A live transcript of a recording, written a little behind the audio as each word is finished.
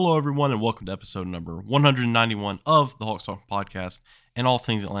Hello, everyone, and welcome to episode number 191 of the Hawks Talk podcast and all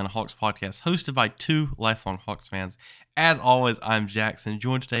things Atlanta Hawks podcast, hosted by two lifelong Hawks fans. As always, I'm Jackson,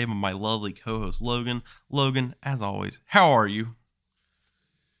 joined today by my lovely co-host Logan. Logan, as always, how are you?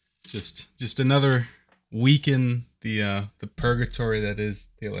 Just another week in the purgatory that is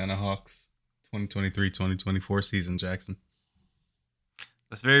the Atlanta Hawks 2023-2024 season, Jackson.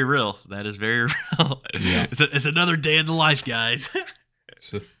 That's very real. That is very real. Yeah. It's another day in the life, guys.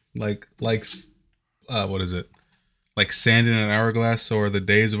 So what is it? Like sand in an hourglass, so are the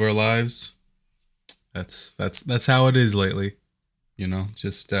days of our lives. That's how it is lately. You know,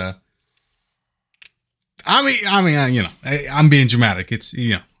 just I'm being dramatic. It's,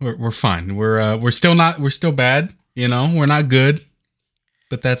 you know, we're fine. We're still bad, you know. We're not good.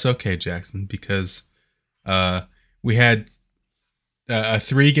 But that's okay, Jackson, because we had a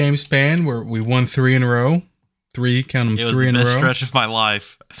 3-game span where we won 3 in a row. 3 in a row. It was the best stretch of my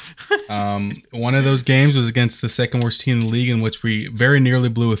life. One of those games was against the second worst team in the league, in which we very nearly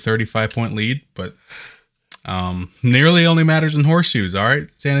blew a 35-point lead, but nearly only matters in horseshoes. All right,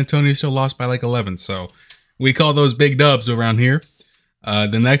 San Antonio still lost by like 11, so we call those big dubs around here.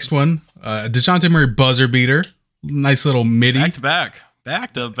 The next one, DeJounte Murray buzzer beater, nice little midi, back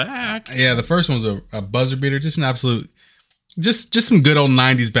to back. Yeah, the first one was a buzzer beater, just an absolute. Just some good old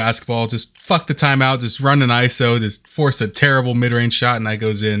 90s basketball. Just fuck the timeout. Just run an ISO. Just force a terrible mid-range shot, and that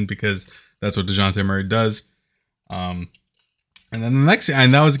goes in because that's what DeJounte Murray does. And then the next,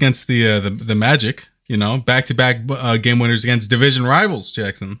 and that was against the Magic. You know, back-to-back game winners against division rivals.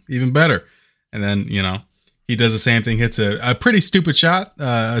 Jackson, even better. And then, you know, he does the same thing. Hits a pretty stupid shot.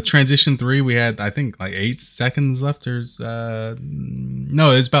 A transition 3. We had, I think, like 8 seconds left. No,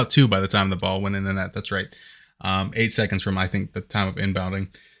 it was about 2 by the time the ball went in the net. That's right. 8 seconds from, I think, the time of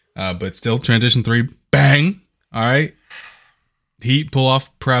inbounding. But still, transition 3, bang. All right. Heat pull off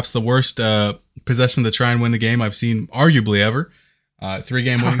perhaps the worst possession to try and win the game I've seen arguably ever.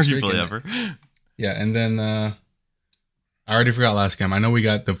 3-game winning streak. Arguably ever. Yeah, and then I already forgot last game. I know we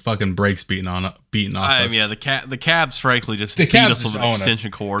got the fucking brakes beaten off us. Yeah, the Cavs, frankly, just beat us with an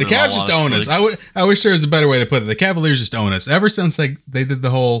extension cord. The Cavs just own us. I wish there was a better way to put it. The Cavaliers just own us. Ever since they did the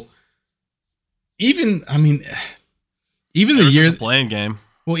whole... Even the year the playing game.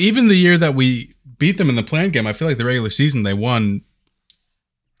 Well, even the year that we beat them in the playing game, I feel like the regular season they won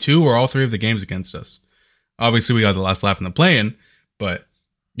 2 or all 3 of the games against us. Obviously, we got the last laugh in the play-in, but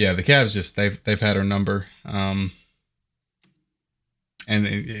yeah, the Cavs just they've had our number. And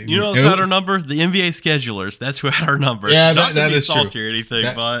you know who's had our number? The NBA schedulers. That's who had our number. Yeah, that is true. Or anything,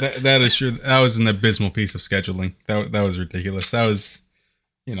 that is true. That was an abysmal piece of scheduling. That was ridiculous. That was,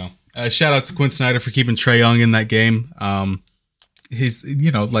 you know. Shout out to Quinn Snyder for keeping Trae Young in that game. He's,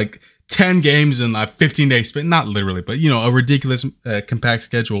 you know, like 10 games in a 15-day span, not literally, but, you know, a ridiculous compact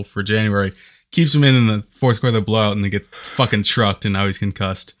schedule for January. Keeps him in the fourth quarter of the blowout, and he gets fucking trucked, and now he's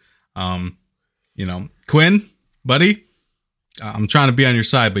concussed. You know, Quinn, buddy, I'm trying to be on your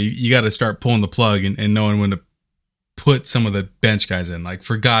side, but you got to start pulling the plug and knowing when to put some of the bench guys in. Like,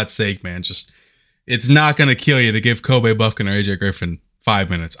 for God's sake, man, just it's not going to kill you to give Kobe Buffkin or AJ Griffin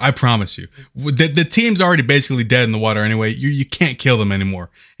 5 minutes. I promise you. The team's already basically dead in the water anyway. You can't kill them anymore.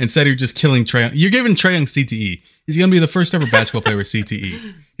 Instead, you're just killing Trae Young. You're giving Trae Young CTE. He's going to be the first ever basketball player with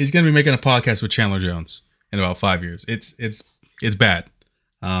CTE. He's going to be making a podcast with Chandler Jones in about 5 years. It's bad.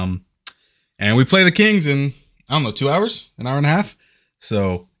 And we play the Kings in, I don't know, 2 hours? An hour and a half?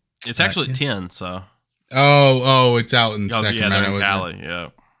 So. It's actually 10, so. Oh, it's out in Sacramento. Yeah, they're in Cali, yeah.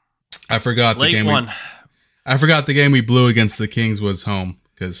 I forgot the game. I forgot the game we blew against the Kings was home,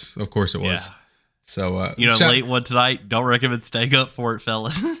 because of course it was. Yeah. So late one tonight. Don't recommend staying up for it,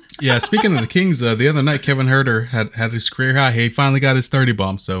 fellas. Yeah, speaking of the Kings, the other night Kevin Huerter had his career high. He finally got his 30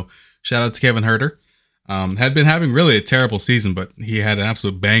 bomb. So shout out to Kevin Huerter. Had been having really a terrible season, but he had an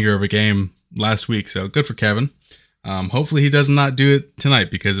absolute banger of a game last week. So good for Kevin. Hopefully he does not do it tonight,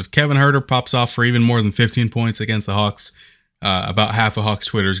 because if Kevin Huerter pops off for even more than 15 points against the Hawks, about half of Hawks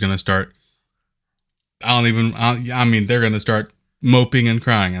Twitter is going to start. I mean, they're going to start moping and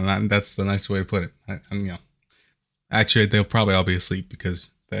crying, and that's the nice way to put it. You know, actually, they'll probably all be asleep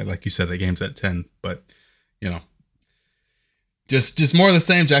because, like you said, the game's at 10. But, you know, just more of the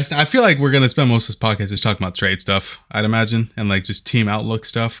same, Jackson. I feel like we're going to spend most of this podcast just talking about trade stuff, I'd imagine, and like just team outlook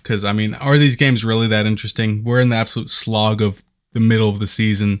stuff. Because, I mean, are these games really that interesting? We're in the absolute slog of the middle of the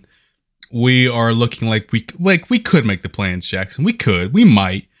season. We are looking like we could make the plans, Jackson. We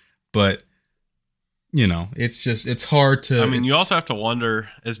might, but it's hard to. I mean, you also have to wonder,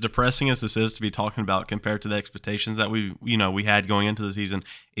 as depressing as this is to be talking about compared to the expectations that we had going into the season,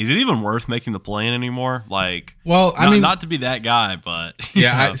 is it even worth making the play-in anymore? Like, well, not to be that guy, but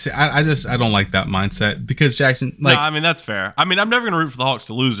yeah, I don't like that mindset because Jackson, like, no, I mean, that's fair. I mean, I'm never going to root for the Hawks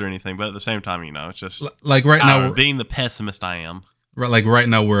to lose or anything, but at the same time, it's just like right now, being the pessimist I am. Right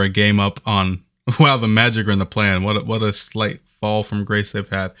now, we're a game up on. Wow, the Magic are in the plan. What a slight fall from grace they've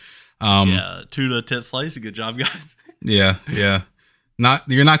had. 2 to 10th place. Good job, guys. Yeah.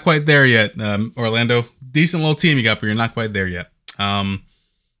 You're not quite there yet, Orlando. Decent little team you got, but you're not quite there yet.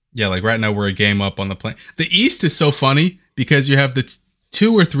 Like right now we're a game up on the plan. The East is so funny because you have the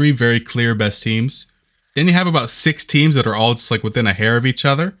 2 or 3 very clear best teams. Then you have about 6 teams that are all just like within a hair of each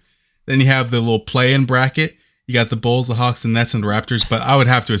other. Then you have the little play-in bracket. You got the Bulls, the Hawks, the Nets, and the Raptors. But I would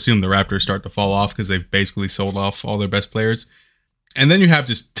have to assume the Raptors start to fall off because they've basically sold off all their best players. And then you have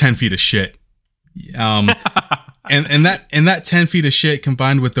just 10 feet of shit. And that 10 feet of shit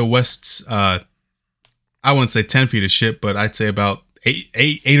combined with the West's, I wouldn't say 10 feet of shit, but I'd say about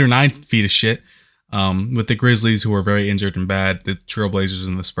 8 or 9 feet of shit. With the Grizzlies, who are very injured and bad, the Trailblazers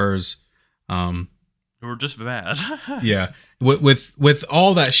and the Spurs. Who are just bad. Yeah. With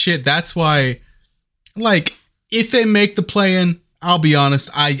all that shit, that's why, like, if they make the play-in, I'll be honest,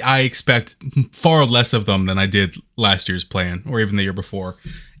 I expect far less of them than I did last year's play-in or even the year before.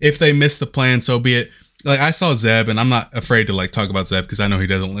 If they miss the play-in, so be it. Like, I saw Zeb, and I'm not afraid to, like, talk about Zeb because I know he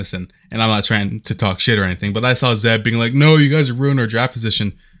doesn't listen, and I'm not trying to talk shit or anything, but I saw Zeb being like, no, you guys are ruining our draft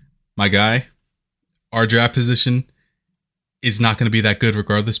position. My guy, our draft position is not going to be that good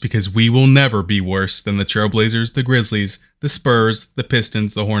regardless because we will never be worse than the Trailblazers, the Grizzlies, the Spurs, the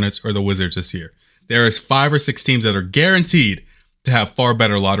Pistons, the Hornets, or the Wizards this year. There is 5 or 6 teams that are guaranteed to have far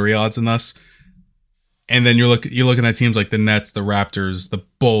better lottery odds than us. And then you're looking at teams like the Nets, the Raptors, the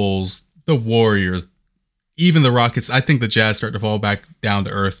Bulls, the Warriors, even the Rockets. I think the Jazz start to fall back down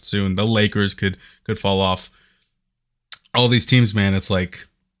to earth soon. The Lakers could fall off. All these teams, man, it's like,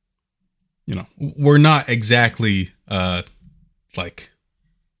 we're not exactly like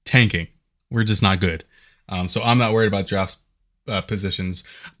tanking. We're just not good. So I'm not worried about draft positions.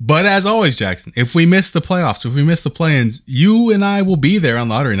 But as always, Jackson, if we miss the playoffs, if we miss the play-ins, you and I will be there on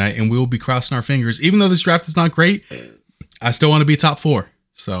lottery night and we will be crossing our fingers. Even though this draft is not great, I still want to be top 4.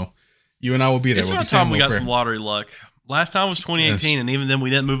 So you and I will be there. It's about time we got some lottery luck. Last time was 2018, and even then we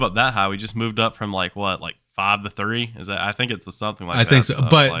didn't move up that high. We just moved up from like 5 to 3. Is that? I think it's something like that. I think so.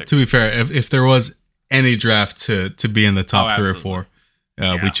 But to be fair, if there was any draft to be in the top 3 or 4,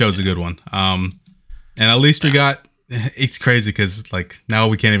 we chose a good one. And at least we got. It's crazy because like now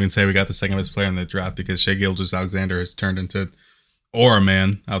we can't even say we got the second best player in the draft because Shai Gilgeous-Alexander has turned into Aura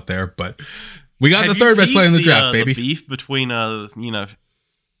Man out there, but we got the third best player in the draft, baby. The beef between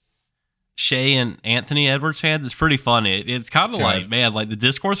Shai and Anthony Edwards fans is pretty funny. It's kind of like, man, like the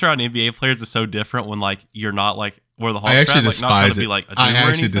discourse around NBA players is so different when like you're not like where the Hawks. I actually despise it. I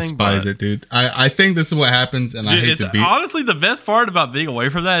actually despise it, dude. I think this is what happens, and I hate to be. Honestly, the best part about being away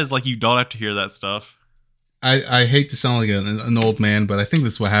from that is like you don't have to hear that stuff. I hate to sound like an old man, but I think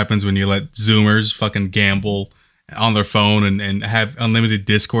that's what happens when you let Zoomers fucking gamble on their phone and have unlimited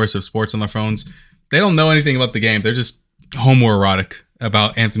discourse of sports on their phones. They don't know anything about the game. They're just homoerotic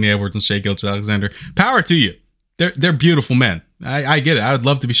about Anthony Edwards and Shai Gilgeous-Alexander. Power to you. They're beautiful men. I get it. I would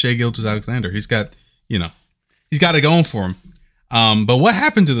love to be Shai Gilgeous-Alexander. He's got it going for him. But what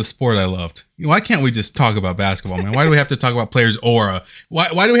happened to the sport I loved? Why can't we just talk about basketball, man? Why do we have to talk about players' aura?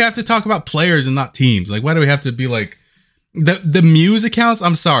 Why do we have to talk about players and not teams? Like, why do we have to be like the Muse accounts?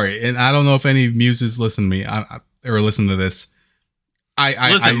 I'm sorry, and I don't know if any Muses listen to me or listen to this.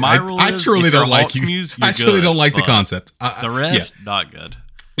 I truly don't like you. Muse, I truly don't like the concept. The rest, not good.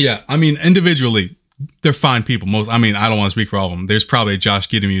 Yeah, I mean, individually, they're fine people. I don't want to speak for all of them. There's probably a Josh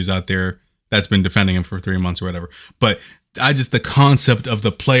Giddey Muse out there that's been defending him for 3 months or whatever, but. The concept of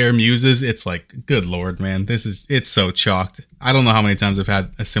the player muses, it's like, good Lord, man, it's so chalked. I don't know how many times I've had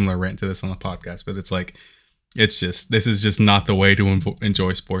a similar rant to this on the podcast, but it's like, this is just not the way to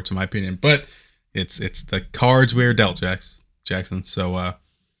enjoy sports, in my opinion. But it's the cards we're dealt, Jackson. So,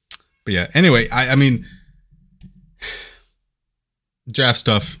 but yeah, anyway, I mean, draft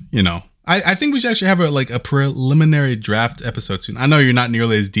stuff, I think we should actually have a preliminary draft episode soon. I know you're not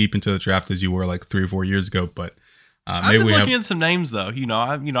nearly as deep into the draft as you were like 3 or 4 years ago, but I've been looking at some names though.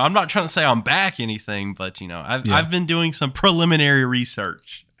 I'm not trying to say I'm back anything, but I've been doing some preliminary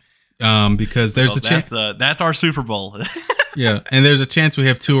research. Because there's a chance that's our Super Bowl. Yeah, and there's a chance we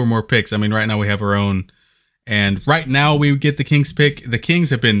have 2 or more picks. I mean, right now we have our own, and right now we get the Kings pick. The Kings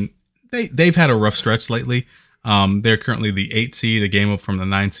have been they've had a rough stretch lately. They're currently the 8th seed, a game up from the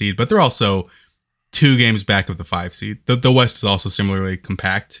 9th seed, but they're also 2 games back of the 5 seed. The West is also similarly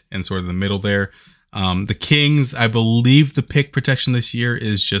compact and sort of the middle there. The Kings, I believe the pick protection this year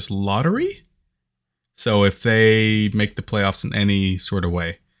is just lottery. So if they make the playoffs in any sort of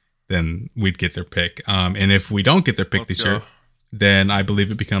way, then we'd get their pick. And if we don't get their pick this year, then I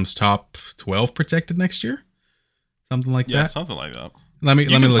believe it becomes top 12 protected next year. Something like that. Yeah, something like that. Let me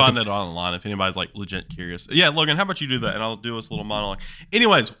look find it online if anybody's like legit curious. Yeah, Logan, how about you do that and I'll do this little monologue.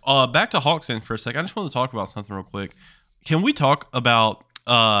 Anyways, back to Hawks in for a second. I just want to talk about something real quick. Can we talk about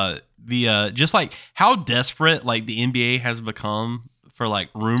the just like how desperate like the NBA has become for like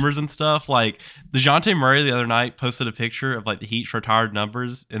rumors and stuff? Like DeJounte Murray the other night posted a picture of like the Heat's retired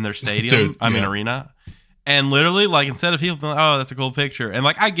numbers in their stadium. Dude, arena. And literally, like, instead of people being like, oh, that's a cool picture. And,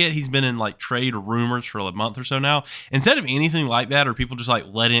 like, I get he's been in, like, trade rumors for a month or so now. Instead of anything like that or people just, like,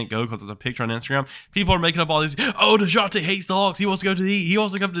 letting it go because it's a picture on Instagram, people are making up all these, oh, DeJounte hates the Hawks. He wants to go to the Heat. He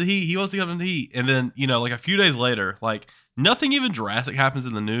wants to come to the Heat. He wants to come to the Heat. And then, you know, like, a few days later, like, nothing even drastic happens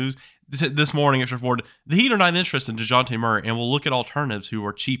in the news. This morning, it's reported the Heat are not interested in DeJounte Murray and will look at alternatives who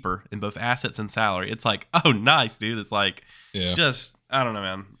are cheaper in both assets and salary. It's like, oh, nice, dude. It's like, just, I don't know,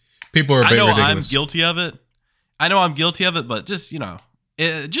 man. People are a bit ridiculous. I'm guilty of it. I know I'm guilty of it, but just, you know,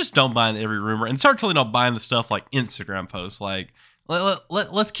 just don't buy into every rumor and certainly not buying the stuff like Instagram posts. Like,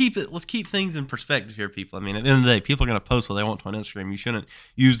 let's keep things in perspective here, people. I mean, at the end of the day, people are going to post what they want to on Instagram. You shouldn't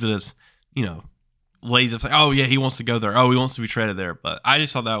use it as, you know, ways of saying, oh, yeah, he wants to go there. Oh, he wants to be traded there. But I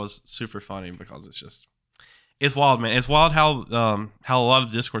just thought that was super funny because it's wild, man. It's wild how a lot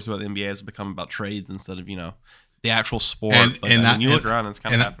of discourse about the NBA has become about trades instead of, you know, the actual sport. And you look around and it's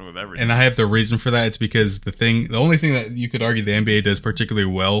kind of happening with everything. And I have the reason for that. It's because the only thing that you could argue the NBA does particularly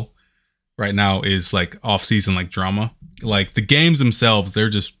well right now is like off-season like drama. Like the games themselves, they're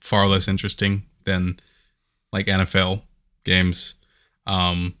just far less interesting than like NFL games.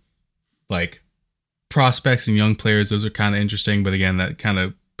 Like prospects and young players, those are kind of interesting, but again, that kind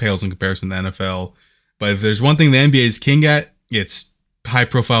of pales in comparison to the NFL. But if there's one thing the NBA is king at, it's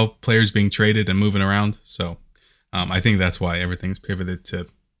high-profile players being traded and moving around. So I think that's why everything's pivoted to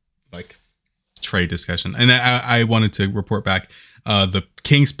like trade discussion. And I wanted to report back the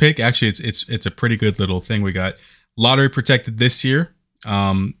Kings pick. Actually, it's a pretty good little thing. We got lottery protected this year.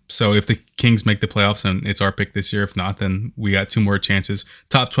 So if the Kings make the playoffs, and it's our pick this year. If not, then we got 2 more chances.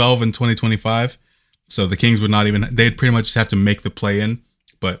 Top 12 in 2025. So the Kings would not even. They'd pretty much just have to make the play in,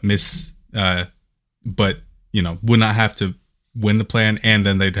 but but you know, would not have to win the play in, and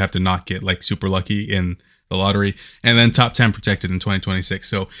then they'd have to not get like super lucky in the lottery, and then top 10 protected in 2026.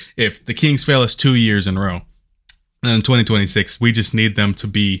 So if the Kings fail us 2 years in a row, then in 2026, we just need them to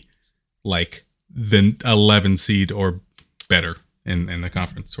be like the 11 seed or better in the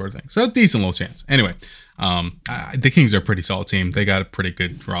conference sort of thing. So a decent little chance. Anyway, the Kings are a pretty solid team. They got a pretty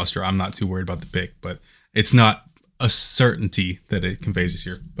good roster. I'm not too worried about the pick, but it's not a certainty that it conveys this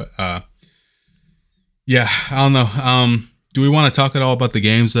year. But yeah, I don't know. Do we want to talk at all about the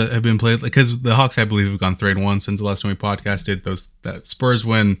games that have been played? Because the Hawks, I believe, have gone 3-1 since the last time we podcasted. That Spurs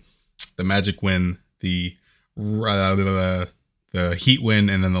win, the Magic win, the Heat win,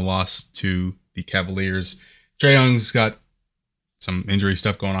 and then the loss to the Cavaliers. Trae Young's got some injury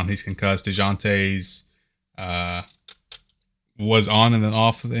stuff going on. He's concussed. DeJounte's was on and then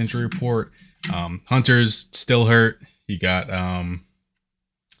off of the injury report. Hunter's still hurt. He got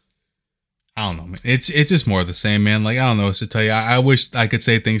I don't know, man. It's just more of the same, man. Like, I don't know what to tell you. I wish I could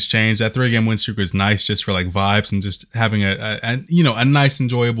say things changed. That 3-game win streak was nice just for like vibes and just having a nice,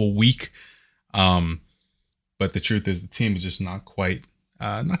 enjoyable week. But the truth is the team is just not quite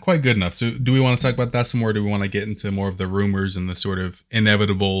good enough. So do we want to talk about that some more? Or do we want to get into more of the rumors and the sort of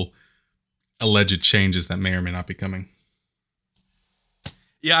inevitable alleged changes that may or may not be coming?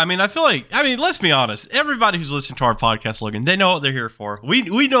 Yeah, I mean, let's be honest. Everybody who's listening to our podcast, Logan, they know what they're here for. We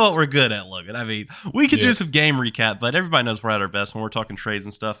know what we're good at, Logan. I mean, we could do some game recap, but everybody knows we're at our best when we're talking trades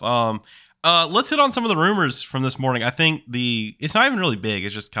and stuff. Let's hit on some of the rumors from this morning. I think it's not even really big.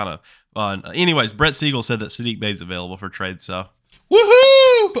 It's just kind of fun. Anyways, Brett Siegel said that Saddiq Bey is available for trade, so.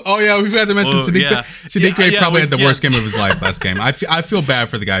 Woohoo! Oh, yeah, we've had to mention Saddiq Bey. Saddiq Bey probably had the worst game of his life last game. I feel bad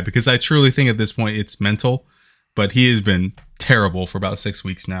for the guy because I truly think at this point it's mental, but he has been terrible for about 6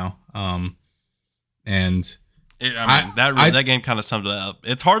 weeks now. That game kind of summed it up.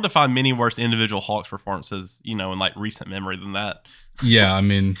 It's hard to find many worse individual Hawks performances, in like recent memory than that. Yeah, I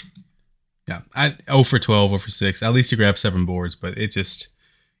mean, yeah, 0 for 12, 0 for 6. At least he grabbed 7 boards, but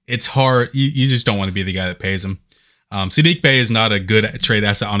it's hard. You just don't want to be the guy that pays him. Saddiq Bey is not a good trade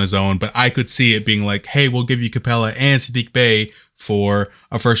asset on his own, but I could see it being like, hey, we'll give you Capella and Saddiq Bey for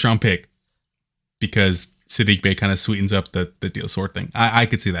a first round pick because Saddiq Bey kind of sweetens up the deal sort thing. I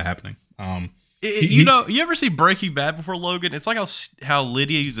could see that happening. You ever see Breaking Bad before, Logan? It's like how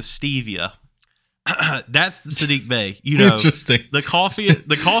Lydia uses stevia. That's the Saddiq Bey. Interesting. The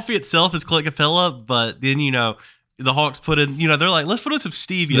coffee itself is Clint Capella, but then the Hawks put in. They're like, let's put in some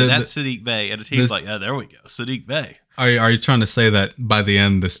stevia. That's Saddiq Bey, and the team's like, yeah, there we go, Saddiq Bey. Are you trying to say that by the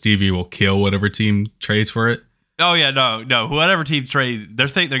end the stevia will kill whatever team trades for it? Oh yeah, no. Whatever team trades, they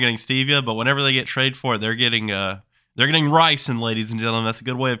think they're getting stevia, but whenever they get traded for it, they're getting ricin, ladies and gentlemen. That's a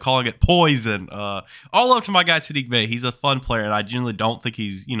good way of calling it poison. All up to my guy Saddiq Bey. He's a fun player, and I generally don't think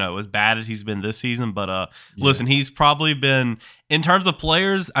he's as bad as he's been this season. But listen, he's probably been, in terms of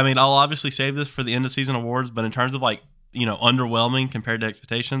players. I mean, I'll obviously save this for the end of season awards, but in terms of underwhelming compared to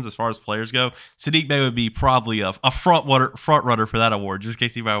expectations as far as players go, Saddiq Bey would be probably a front runner for that award, just in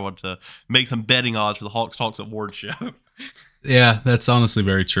case anybody wants to make some betting odds for the Hawks Talks award show. Yeah, that's honestly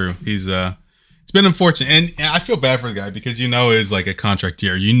very true. He's it's been unfortunate, and I feel bad for the guy because it was like a contract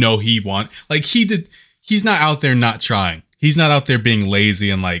year. He's not out there not trying. He's not out there being lazy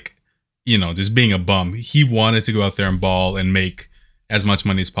and just being a bum. He wanted to go out there and ball and make as much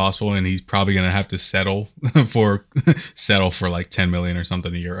money as possible, and he's probably going to have to settle for like 10 million or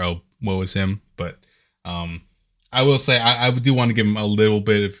something a year. Oh, woe is him. But I will say I do want to give him a little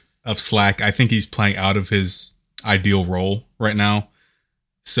bit of slack. I think he's playing out of his ideal role right now.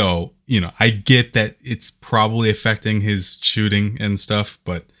 So, I get that it's probably affecting his shooting and stuff,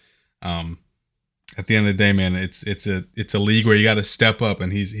 but at the end of the day, man, it's a league where you got to step up,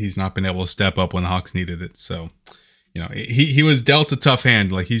 and he's not been able to step up when the Hawks needed it. So, he was dealt a tough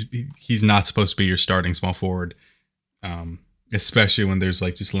hand. Like he's not supposed to be your starting small forward, especially when there's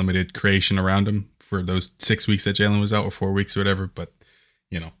just limited creation around him for those 6 weeks that Jalen was out, or 4 weeks or whatever. But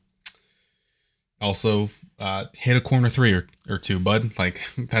also hit a corner three or two, bud.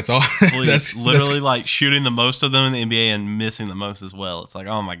 That's all. That's literally shooting the most of them in the NBA and missing the most as well. It's like,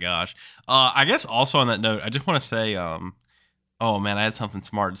 oh my gosh. I guess also on that note, I just want to say, oh man, I had something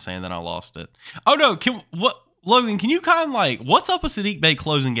smart to say and then I lost it. Oh no, Logan, can you kind of what's up with Saddiq Bey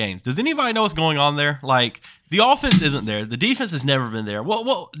closing games? Does anybody know what's going on there? The offense isn't there. The defense has never been there.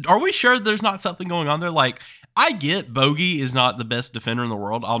 Well, are we sure there's not something going on there? I get Bogey is not the best defender in the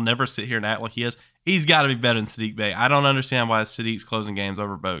world. I'll never sit here and act like he is. He's got to be better than Saddiq Bey. I don't understand why Saddiq's closing games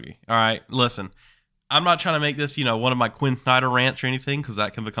over Bogey. All right, listen. I'm not trying to make this, one of my Quinn Snyder rants or anything, because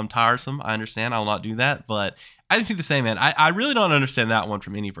that can become tiresome. I understand. I will not do that. But I just think the same, man. I really don't understand that one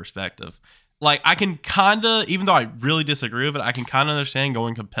from any perspective. I can kind of, even though I really disagree with it, I can kind of understand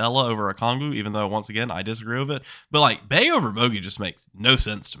going Capella over Okongwu, even though, once again, I disagree with it. But, Bey over Bogey just makes no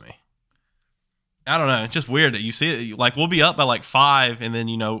sense to me. I don't know. It's just weird that you see it. We'll be up by 5, and then,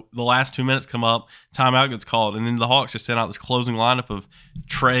 the last 2 minutes come up, timeout gets called, and then the Hawks just sent out this closing lineup of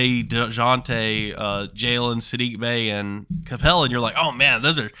Trey, DeJounte, Jalen, Saddiq Bey, and Capella, and you're like, oh, man,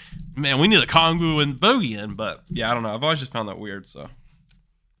 we need a Okongwu and Bogey in. But, yeah, I don't know. I've always just found that weird, so.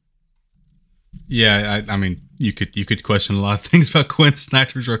 Yeah, I mean, you could question a lot of things about Quinn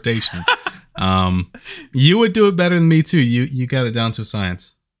Snyder's rotation. You would do it better than me too. You got it down to a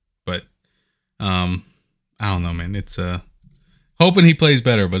science, but I don't know, man. It's hoping he plays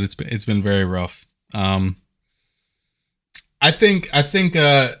better, but it's been very rough. I think I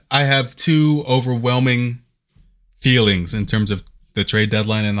have two overwhelming feelings in terms of the trade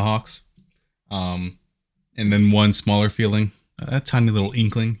deadline and the Hawks, and then one smaller feeling, a tiny little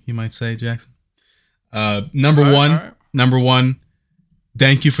inkling, you might say, Jackson. Number one,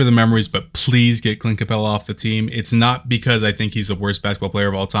 thank you for the memories, but please get Clint Capella off the team. It's not because I think he's the worst basketball player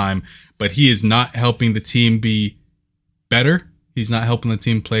of all time, but he is not helping the team be better. He's not helping the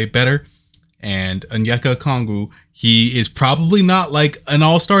team play better. And Onyeka Okongwu, he is probably not an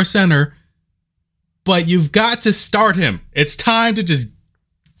all-star center, but you've got to start him. It's time to just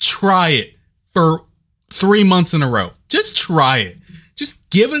try it for 3 months in a row. Just try it. Just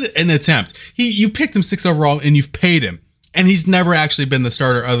give it an attempt. You picked him 6 overall and you've paid him, and he's never actually been the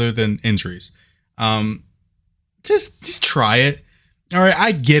starter other than injuries. Just try it. All right,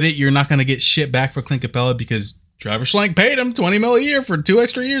 I get it. You're not going to get shit back for Clint Capella because Travis Schlenk paid him $20 million a year for 2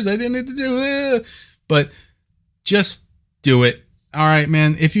 extra years. I didn't need to do it, but just do it. All right,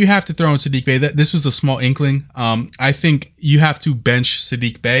 man. If you have to throw in Saddiq Bey, this was a small inkling. I think you have to bench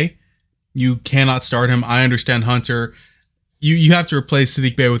Saddiq Bey. You cannot start him. I understand Hunter. You have to replace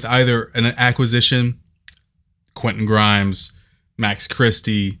Saddiq Bey with either an acquisition, Quentin Grimes, Max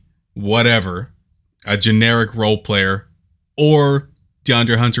Christie, whatever, a generic role player, or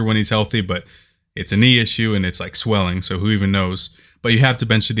DeAndre Hunter when he's healthy, but it's a knee issue and it's swelling, so who even knows? But you have to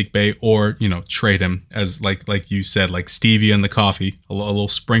bench Saddiq Bey or, trade him as like you said, like stevia in the coffee, a little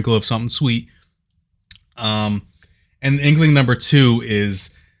sprinkle of something sweet. And inkling number 2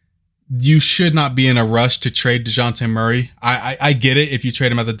 is you should not be in a rush to trade DeJounte Murray. I get it if you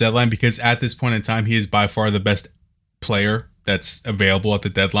trade him at the deadline, because at this point in time, he is by far the best player that's available at the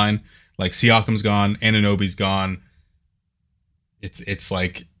deadline. Like, Siakam's gone, Anunoby's gone. It's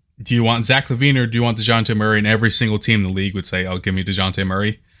like, do you want Zach LaVine or do you want DeJounte Murray? And every single team in the league would say, "Oh, give me DeJounte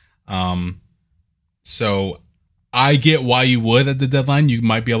Murray." So I get why you would at the deadline. You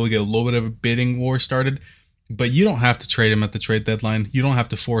might be able to get a little bit of a bidding war started, but you don't have to trade him at the trade deadline. You don't have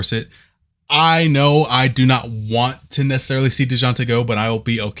to force it. I know I do not want to necessarily see DeJounte go, but I will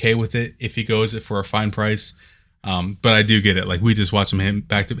be okay with it if he goes it for a fine price. But I do get it. Like, we just watched him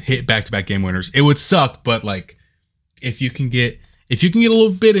hit back-to-back game winners. It would suck, but like, if you can get a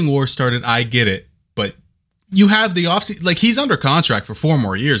little bidding war started, I get it. But you have the offseason. Like, he's under contract for 4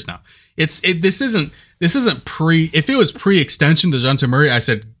 more years now. This isn't pre. If it was pre-extension to DeJounte Murray, I'd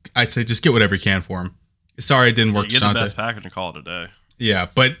say just get whatever you can for him. Sorry, it didn't work. Get the best package and call it a day. Yeah,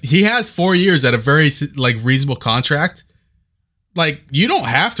 but he has 4 years at a very like reasonable contract. Like, you don't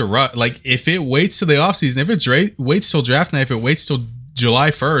have to rush. Like, if it waits till the offseason, if it's waits till draft night, if it waits till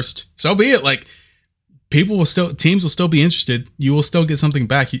July 1st, so be it. Like, teams will still be interested. You will still get something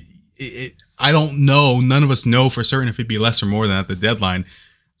back. I don't know. None of us know for certain if it'd be less or more than at the deadline.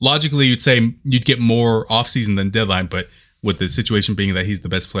 Logically, you'd say you'd get more offseason than deadline, but with the situation being that he's the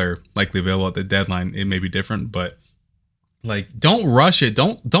best player likely available at the deadline, it may be different. But like, don't rush it.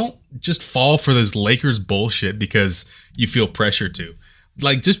 Don't just fall for this Lakers bullshit because you feel pressure to.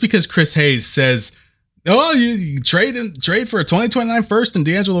 Like, just because Chris Hayes says, "Oh, you trade for a 2029 first and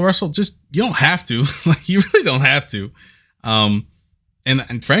D'Angelo Russell," you don't have to. Like, you really don't have to. And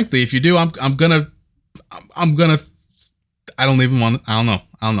frankly, if you do, I'm gonna. I don't know.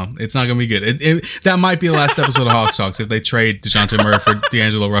 It's not gonna be good. That might be the last episode of Hawks Talks if they trade DeJounte Murray for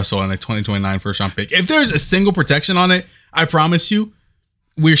D'Angelo Russell and a 2029 first round pick. If there's a single protection on it, I promise you,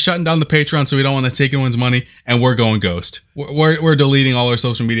 we're shutting down the Patreon, so we don't want to take anyone's money, and we're going ghost. We're deleting all our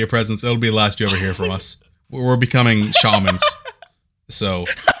social media presence. It'll be the last you ever hear from us. We're becoming shamans. So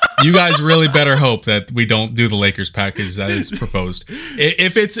you guys really better hope that we don't do the Lakers package that is proposed.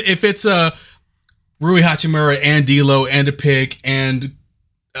 If it's a Rui Hachimura and D'Lo and a pick and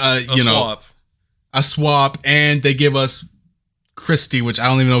a swap, and they give us Christie, which I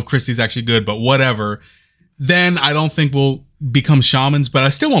don't even know if Christie's actually good, but whatever, then I don't think we'll become shamans, but I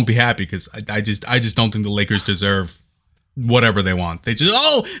still won't be happy because I just don't think the Lakers deserve whatever they want. They just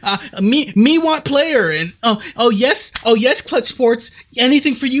me want player, and oh yes Clutch Sports,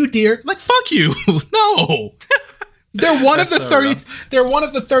 anything for you, dear. Like, fuck you. No. They're one of the 30 rough. They're one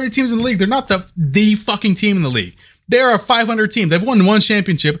of the 30 teams in the league. They're not the fucking team in the league. They're a 500 team. They've won 1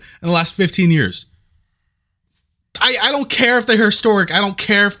 championship in the last 15 years. I don't care if they're historic. I don't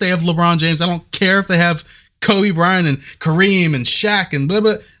care if they have LeBron James. I don't care if they have Kobe Bryant and Kareem and Shaq and blah,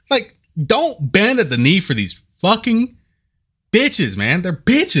 blah. Like, don't bend at the knee for these fucking bitches, man. They're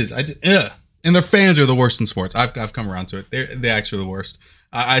bitches. And their fans are the worst in sports. I've come around to it. They're actually the worst.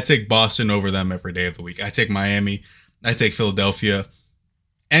 I take Boston over them every day of the week. I take Miami. I take Philadelphia.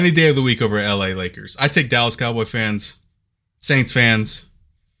 Any day of the week over LA Lakers. I take Dallas Cowboy fans, Saints fans.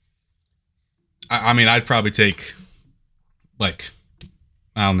 I mean, I'd probably take, like,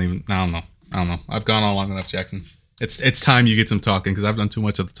 I don't know. I've gone on long enough, Jackson. It's time you get some talking because I've done too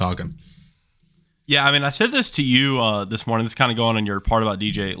much of the talking. Yeah, I mean, I said this to you this morning. This is kind of going on your part about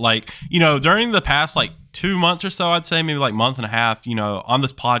DJ. Like, during the past, 2 months or so, I'd say maybe month and a half, on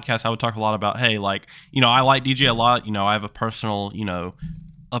this podcast, I would talk a lot about, hey, I like DJ a lot. I have a personal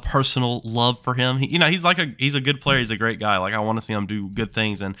love for him. He's a good player. He's a great guy. Like, I want to see him do good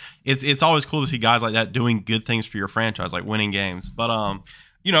things. And it's always cool to see guys like that doing good things for your franchise, like winning games. But,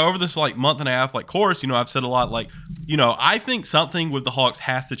 over this month and a half, course, I've said a lot, I think something with the Hawks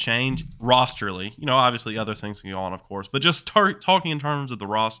has to change rosterly. Obviously other things can go on, of course, but just talking in terms of the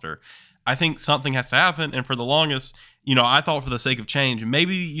roster, I think something has to happen. And for the longest, I thought for the sake of change,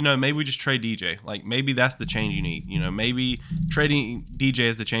 maybe we just trade DJ. Maybe that's the change you need. Maybe trading DJ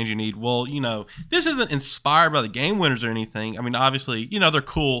is the change you need. Well, this isn't inspired by the game winners or anything. I mean, obviously, they're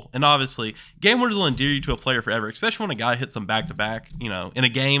cool. And obviously, game winners will endear you to a player forever, especially when a guy hits them back-to-back, in a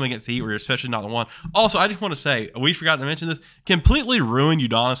game against the Heat where you're especially not the one. Also, I just want to say, we forgot to mention this, completely ruined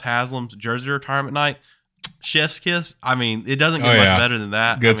Udonis Haslam's jersey retirement night. Chef's kiss. I mean, it doesn't get much better than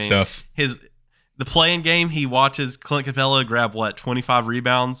that. Good stuff. The playing game, he watches Clint Capella grab 25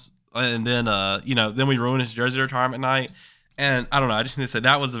 rebounds, and then then we ruin his jersey retirement night. And I don't know. I just need to say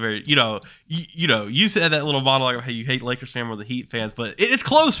that was a very you said that little monologue of, hey, you hate Lakers fans more than Heat fans, but it's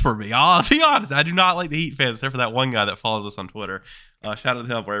close for me. I'll be honest. I do not like the Heat fans, except for that one guy that follows us on Twitter. Shout out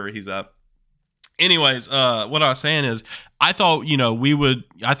to him wherever he's at. Anyways, what I was saying is, I thought we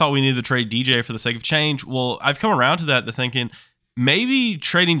needed to trade DJ for the sake of change. Well, I've come around to that, to thinking maybe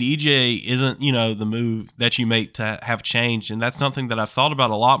trading DJ isn't, the move that you make to have change. And that's something that I've thought about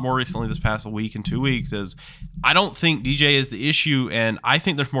a lot more recently this past week and 2 weeks. Is I don't think DJ is the issue, and I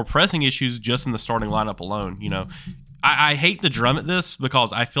think there's more pressing issues just in the starting lineup alone. I hate to drum at this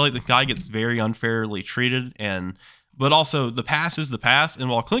because I feel like the guy gets very unfairly treated, but also the past is the past. And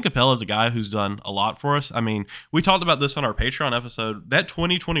while Clint Capella is a guy who's done a lot for us, I mean, we talked about this on our Patreon episode. That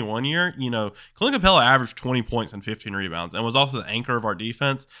 2021 year, Clint Capella averaged 20 points and 15 rebounds and was also the anchor of our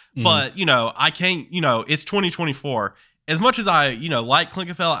defense. Mm-hmm. But, I can't, it's 2024. As much as I, like Clint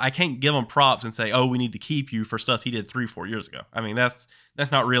Capella, I can't give him props and say, oh, we need to keep you for stuff he did 3-4 years ago. I mean, that's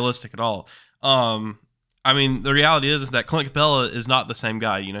not realistic at all. I mean, the reality is that Clint Capella is not the same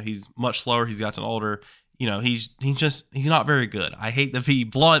guy. He's much slower. He's gotten older. He's not very good. I hate to be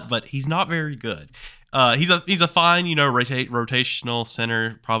blunt, but he's not very good. He's a fine, rotational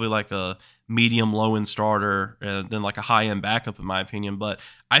center, probably like a medium low end starter, and then like a high end backup in my opinion. But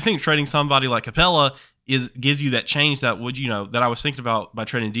I think trading somebody like Capella gives you that change that that I was thinking about by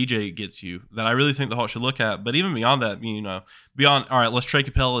trading DJ gets you, that I really think the Hawks should look at. But even beyond that, beyond, all right, let's trade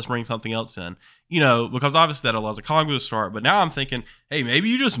Capella, let's bring something else in. Because obviously that allows a Congo to start. But now I'm thinking, hey, maybe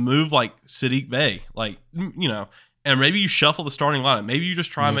you just move like Sadiq Bey, and maybe you shuffle the starting lineup. Maybe you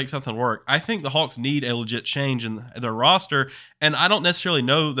just try and make something work. I think the Hawks need a legit change in their roster, and I don't necessarily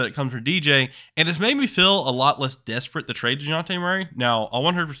know that it comes from DJ. And it's made me feel a lot less desperate to trade DeJounte Murray. Now,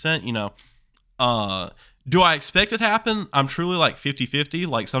 100%, do I expect it to happen? I'm truly like 50-50.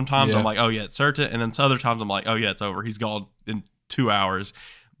 Like sometimes I'm like, oh yeah, it's certain, and then other times I'm like, oh yeah, it's over. He's gone in 2 hours.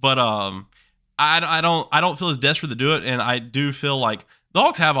 But I don't feel as desperate to do it, and I do feel like the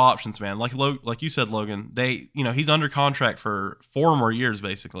Hawks have options, man. Like you said, Logan, they he's under contract for 4 more years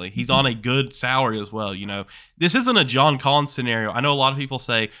basically. He's on a good salary as well. This isn't a John Collins scenario. I know a lot of people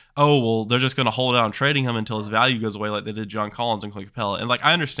say, oh well, they're just going to hold out on trading him until his value goes away, like they did John Collins and Clint Capella. And like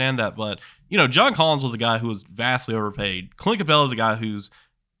I understand that, but John Collins was a guy who was vastly overpaid. Clint Capella is a guy who's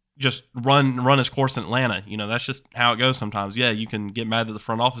just run his course in Atlanta. That's just how it goes sometimes. Yeah, you can get mad that the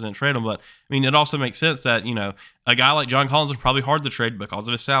front office didn't trade him, but I mean, it also makes sense that, a guy like John Collins was probably hard to trade because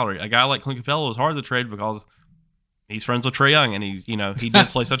of his salary. A guy like Clint Capella was hard to trade because he's friends with Trae Young, and he did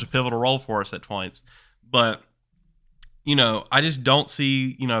play such a pivotal role for us at points. But, I just don't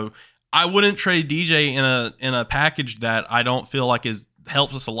see, I wouldn't trade DJ in a package that I don't feel like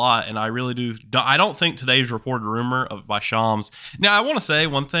helps us a lot, and I really do. I don't think today's reported rumor by Shams. Now, I want to say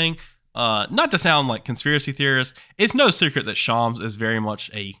one thing, not to sound like conspiracy theorist. It's no secret that Shams is very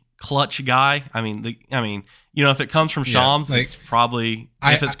much a clutch guy. I mean, if it comes from Shams, it's probably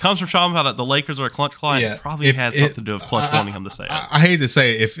comes from Shams about the Lakers are a clutch client. It probably has something to do with clutch wanting him to say it. I hate to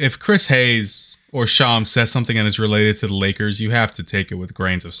say it, if Chris Hayes or Shams says something and is related to the Lakers, you have to take it with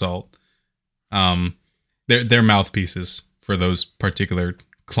grains of salt. They're mouthpieces for those particular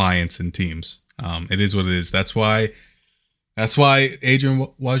clients and teams. It is what it is. That's why Adrian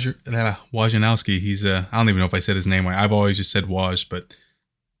Wojnarowski, he's I don't even know if I said his name right. I've always just said Woj, but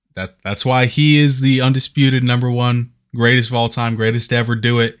that's why he is the undisputed number one, greatest of all time, greatest to ever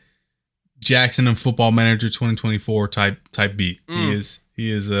do it. Jackson and Football Manager 2024 type beat.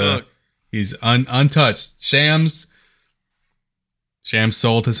 He's untouched. Shams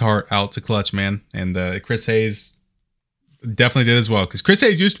sold his heart out to clutch, man. And Chris Hayes definitely did as well, because Chris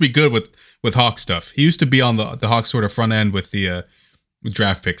Hayes used to be good with Hawk stuff. He used to be on the Hawks sort of front end with the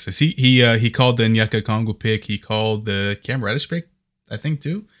draft picks. He called the Nyeka Kongo pick. He called the Cam Reddish pick, I think,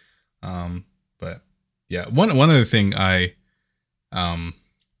 too. But yeah, one other thing I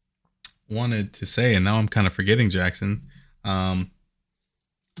wanted to say, and now I'm kind of forgetting, Jackson,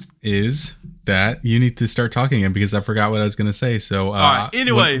 is that you need to start talking again because I forgot what I was going to say. So, all right,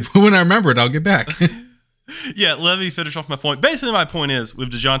 anyways, when I remember it, I'll get back. Yeah, let me finish off my point. Basically, my point is, with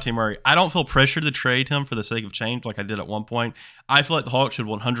DeJounte Murray, I don't feel pressured to trade him for the sake of change like I did at one point. I feel like the Hawks should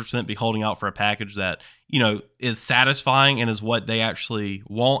 100% be holding out for a package that, is satisfying and is what they actually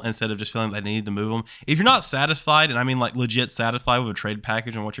want, instead of just feeling like they need to move them. If you're not satisfied, and I mean like legit satisfied with a trade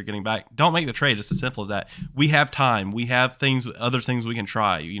package and what you're getting back, don't make the trade. It's as simple as that. We have time. We have other things we can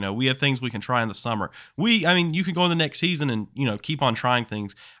try. We have things we can try in the summer. You can go in the next season and, keep on trying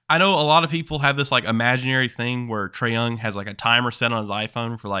things. I know a lot of people have this like imaginary thing where Trae Young has like a timer set on his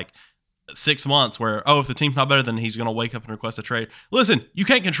iPhone for like 6 months where, if the team's not better, then he's going to wake up and request a trade. Listen, you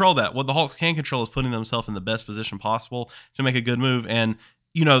can't control that. What the Hawks can control is putting themselves in the best position possible to make a good move. And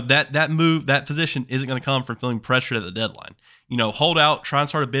that position isn't going to come from feeling pressured at the deadline. Hold out, try and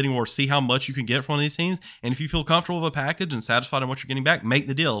start a bidding war, see how much you can get from one of these teams. And if you feel comfortable with a package and satisfied on what you're getting back, make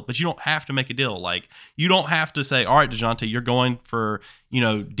the deal. But you don't have to make a deal. Like, you don't have to say, all right, DeJounte, you're going for,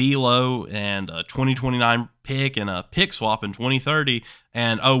 D'Lo and a 2029 pick and a pick swap in 2030.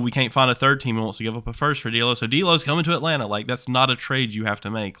 And, we can't find a third team who wants to give up a first for D'Lo. So D'Lo's coming to Atlanta. Like, that's not a trade you have to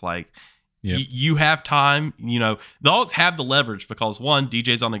make. Like, you have time. The Hawks have the leverage because, one,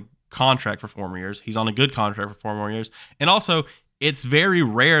 DJ's on a contract for 4 more years. He's on a good contract for 4 more years. And also, it's very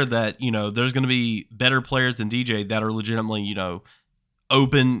rare that, there's going to be better players than DJ that are legitimately,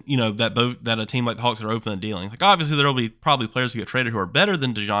 open, that a team like the Hawks are open to dealing. Like, obviously, there will be probably players who get traded who are better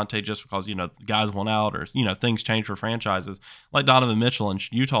than DeJounte just because, guys went out or, things change for franchises like Donovan Mitchell and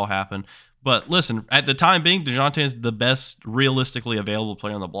Utah happened. But listen, at the time being, DeJounte is the best realistically available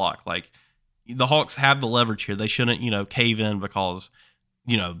player on the block. Like, the Hawks have the leverage here. They shouldn't, cave in because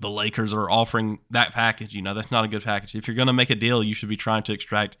the Lakers are offering that package. That's not a good package. If you're going to make a deal, you should be trying to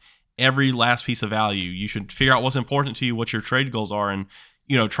extract every last piece of value. You should figure out what's important to you, what your trade goals are, and,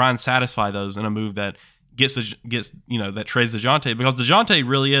 try and satisfy those in a move that that trades DeJounte, because DeJounte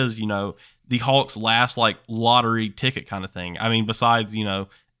really is, the Hawks' last like lottery ticket kind of thing. I mean, besides,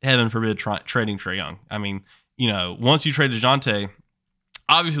 heaven forbid trading Trae Young. I mean, once you trade DeJounte,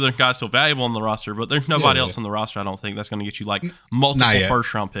 obviously, there's guys still valuable on the roster, but there's nobody else on the roster, I don't think, that's going to get you like multiple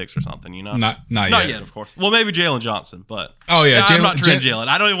first-round picks or something. Not yet, of course. Well, maybe Jalen Johnson, but I'm not trading Jalen.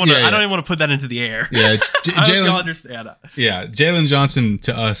 I don't even want to put that into the air. Yeah, Jalen. I understand. Yeah, Jalen Johnson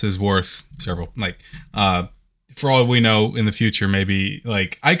to us is worth several. Like, for all we know, in the future, maybe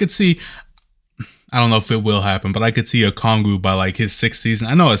like I could see. I don't know if it will happen, but I could see a Okongwu by like his 6th season.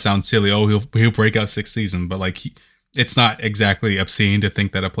 I know it sounds silly. Oh, he'll break out 6th season, but like it's not exactly obscene to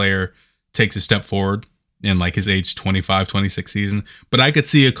think that a player takes a step forward in like his age 25, 26 season. But I could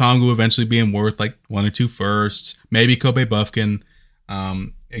see Okongwu eventually being worth like 1 or 2 firsts, maybe Kobe Buffkin.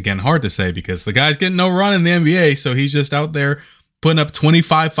 Again, hard to say because the guy's getting no run in the NBA, so he's just out there putting up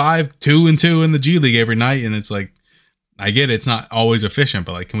 25-5, 2-2 in the G League every night, and it's like, I get it, it's not always efficient,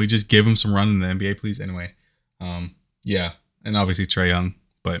 but like, can we just give him some run in the NBA, please? Anyway, yeah, and obviously Trae Young,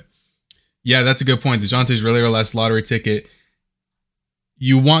 but yeah, that's a good point. DeJounte's really our last lottery ticket.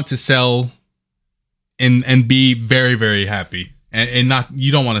 You want to sell and be very, very happy, and not,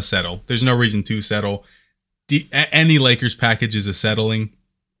 you don't want to settle. There's no reason to settle. Any Lakers package is a settling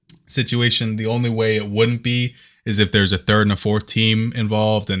situation. The only way it wouldn't be is if there's a 3rd and a 4th team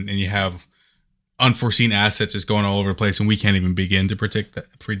involved, and you have unforeseen assets just going all over the place, and we can't even begin to predict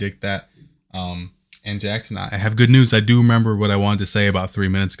that. And Jackson, I have good news. I do remember what I wanted to say about 3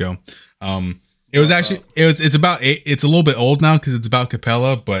 minutes ago. It was actually it's a little bit old now because it's about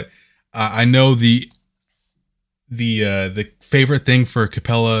Capella, but I know the favorite thing for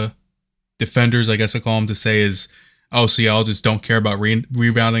Capella defenders, I guess I call them, to say is, oh, so y'all just don't care about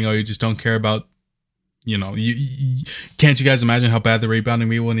rebounding. Oh, you just don't care about, can't you guys imagine how bad the rebounding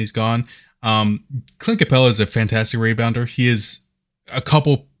will be when he's gone? Clint Capella is a fantastic rebounder. He is a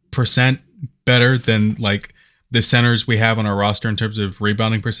couple percent better than like the centers we have on our roster in terms of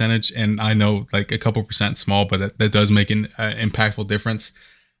rebounding percentage. And I know like a couple percent small, but that does make an impactful difference.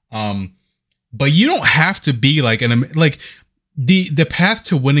 But you don't have to be like the path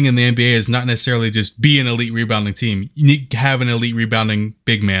to winning in the NBA is not necessarily just be an elite rebounding team. You need to have an elite rebounding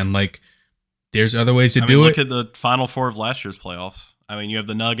big man. Like, there's other ways to do it. Look at the Final Four of last year's playoffs. I mean, you have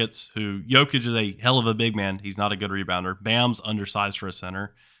the Nuggets, who Jokic is a hell of a big man. He's not a good rebounder. Bam's undersized for a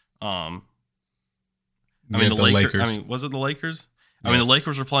center. The Lakers. I mean, was it the Lakers? Yes. I mean, the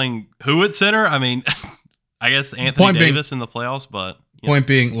Lakers were playing who at center? I mean, I guess Anthony Davis in the playoffs, but point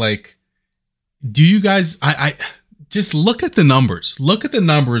being, like, do you guys? I just look at the numbers. Look at the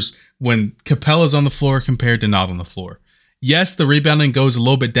numbers when Capella's on the floor compared to not on the floor. Yes, the rebounding goes a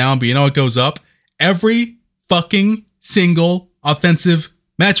little bit down, but it goes up. Every fucking single offensive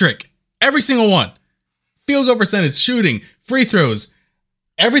metric. Every single one. Field goal percentage, shooting, free throws,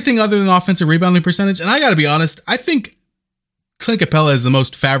 everything other than offensive rebounding percentage. And I got to be honest, I think Clint Capella is the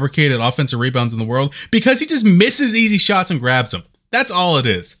most fabricated offensive rebounds in the world because he just misses easy shots and grabs them. That's all it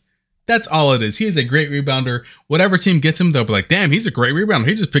is. That's all it is. He is a great rebounder. Whatever team gets him, they'll be like, damn, he's a great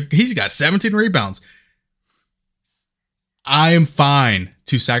rebounder. He's got 17 rebounds. I am fine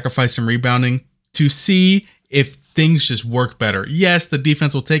to sacrifice some rebounding to see if things just work better. Yes, the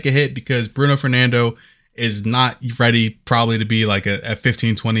defense will take a hit because Bruno Fernando is not ready probably to be like a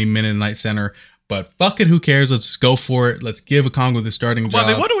 15, 20 minute night center. But fuck it, who cares? Let's just go for it. Let's give Okongwu the starting job.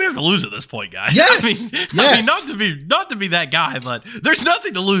 I mean, what do we have to lose at this point, guys? Yes, I mean, not to be that guy, but there's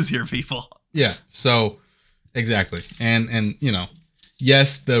nothing to lose here, people. Yeah. So exactly, and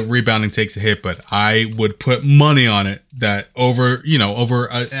yes, the rebounding takes a hit, but I would put money on it that over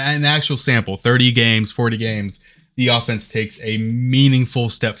an actual sample, 30 games, 40 games, the offense takes a meaningful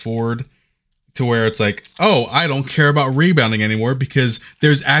step forward to where it's like, oh, I don't care about rebounding anymore because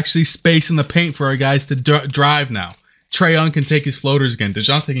there's actually space in the paint for our guys to drive now. Trae Young can take his floaters again.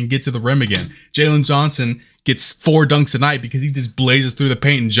 DeJounte can get to the rim again. Jalen Johnson gets 4 dunks a night because he just blazes through the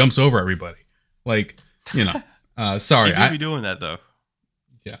paint and jumps over everybody. Like, sorry. He could be doing that, though.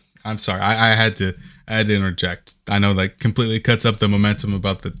 Yeah, I'm sorry. I had to interject. I know that completely cuts up the momentum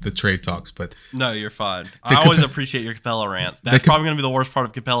about the trade talks, but no, you're fine. I always appreciate your Capella rants. That's probably going to be the worst part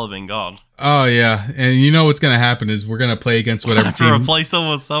of Capella being gone. Oh yeah, and you know what's going to happen is we're going to play against whatever team. Replace him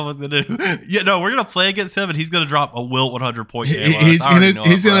with someone to do. Yeah, no, we're going to play against him, and he's going to drop a Wilt 100-point game. He's going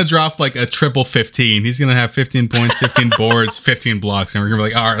to drop like a triple 15. He's going to have 15 points, 15 boards, 15 blocks, and we're going to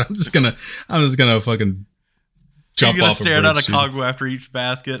be like, all right, I'm just gonna fucking. He's going to stare down a Congo after each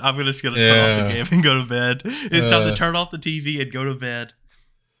basket. I'm just going to turn off the game and go to bed. It's time to turn off the TV and go to bed.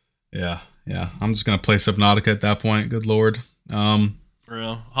 Yeah. I'm just going to play Subnautica at that point. Good Lord.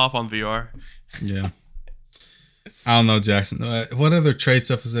 Real. Hop on VR. Yeah. I don't know, Jackson. What other trade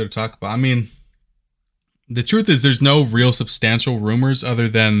stuff is there to talk about? I mean, the truth is there's no real substantial rumors other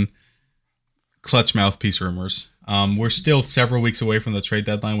than clutch mouthpiece rumors. We're still several weeks away from the trade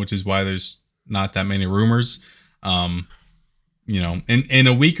deadline, which is why there's not that many rumors. In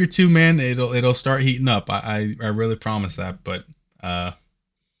a week or two, man, it'll start heating up. I really promise that. But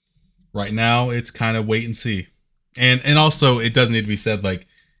right now, it's kind of wait and see. And also, it does need to be said, like,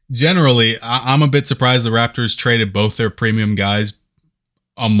 generally, I'm a bit surprised the Raptors traded both their premium guys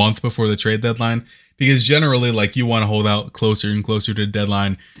a month before the trade deadline. Because generally, like, you want to hold out closer and closer to the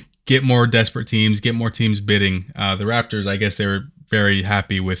deadline, get more desperate teams, get more teams bidding. The Raptors, I guess they were very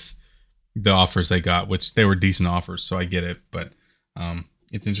happy with the offers they got, which they were decent offers, so I get it. But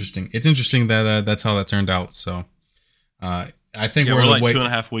it's interesting. It's interesting that that's how that turned out. So I think we're like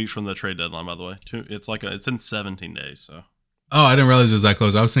 2.5 weeks from the trade deadline. By the way, it's in 17 days. So I didn't realize it was that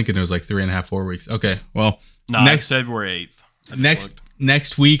close. I was thinking it was like 3.5, 4 weeks. Okay, well, next February 8th.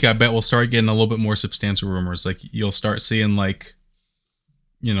 Next week, I bet we'll start getting a little bit more substantial rumors. Like you'll start seeing like,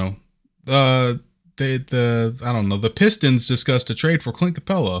 I don't know, the Pistons discussed a trade for Clint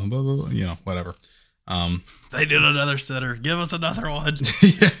Capella, blah, blah, blah, whatever. They did another center. Give us another one.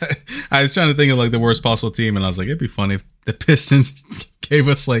 Yeah, I was trying to think of like the worst possible team, and I was like, it'd be funny if the Pistons gave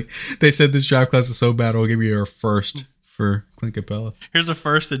us they said this draft class is so bad, we'll give you our first for Clint Capella. Here's a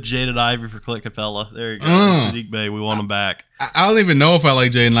first and Jaden Ivey for Clint Capella. There you go. Sadiq Bey, we want him back. I don't even know if I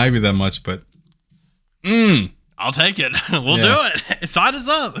like Jaden Ivey that much, but I'll take it. We'll do it. Sign us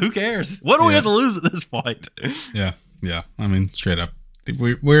up. Who cares? What do we have to lose at this point? Yeah. I mean, straight up,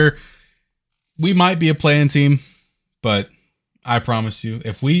 we might be a play-in team, but I promise you,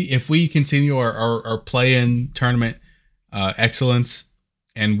 if we continue our play-in tournament excellence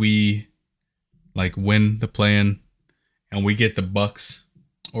and we win the play-in and we get the Bucks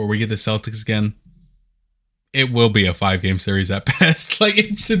or we get the Celtics again, it will be a 5-game series at best.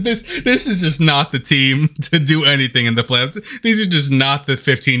 This is just not the team to do anything in the playoffs. These are just not the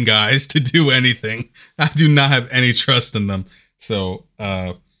 15 guys to do anything. I do not have any trust in them. So,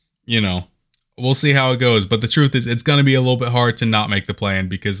 we'll see how it goes. But the truth is, it's going to be a little bit hard to not make the play-in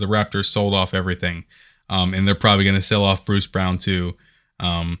because the Raptors sold off everything. And they're probably going to sell off Bruce Brown too.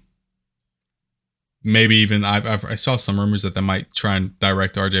 Maybe even I saw some rumors that they might try and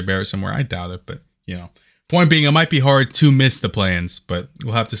direct RJ Barrett somewhere. I doubt it, but point being, it might be hard to miss the play-ins, but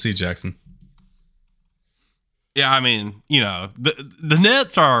we'll have to see, Jackson. Yeah, I mean, the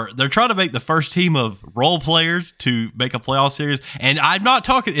Nets they're trying to make the first team of role players to make a playoff series. And I'm not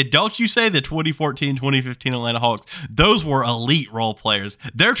talking, don't you say the 2014, 2015 Atlanta Hawks, those were elite role players.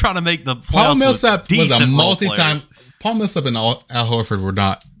 They're trying to make the playoffs. Paul Millsap was a multi-time. Paul Millsap and Al Horford were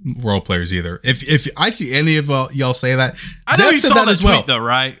not role players either. If I see any of y'all say that, Zeb said that as well. Tweet, though,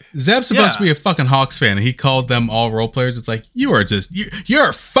 right? Zeb's supposed to be a fucking Hawks fan, and he called them all role players. It's like you're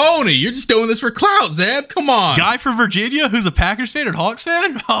a phony. You're just doing this for clout, Zeb. Come on, guy from Virginia who's a Packers fan and Hawks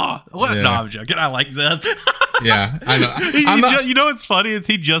fan. Oh, what? Yeah. No, I'm joking. I like Zeb. Yeah, I know. You know what's funny is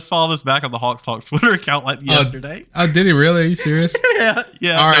he just followed us back on the Hawks Talks Twitter account yesterday. Oh, did he really? Are you serious? Yeah.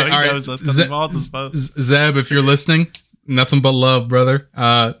 All right. Knows us Zeb, if you're listening, nothing but love, brother.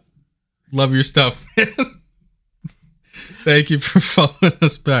 Love your stuff. Thank you for following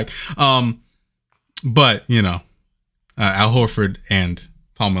us back. But Al Horford and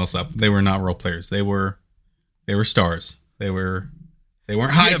Paul Millsap, they were not role players. They were stars. They weren't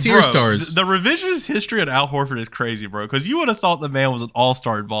high tier stars. The revisionist history on Al Horford is crazy, bro. Because you would have thought the man was an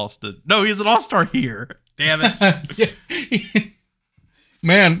all-star in Boston. No, he's an all-star here. Damn it.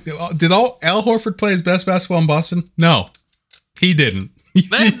 Man, did Al Horford play his best basketball in Boston? No, he didn't.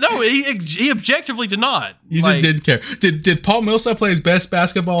 No, he objectively did not. You just didn't care. Did Paul Millsap play his best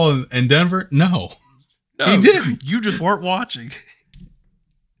basketball in Denver? No, he didn't. You just weren't watching.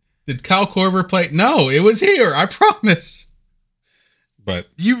 Did Kyle Korver play? No, it was here. I promise. But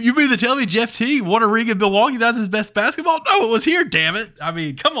you mean to tell me Jeff T won a ring in Milwaukee? That's his best basketball? No, it was here. Damn it! I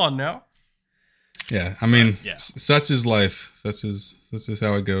mean, come on now. Yeah, I mean, such is life. Such is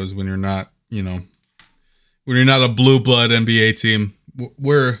how it goes when you're not, when you're not a blue blood NBA team.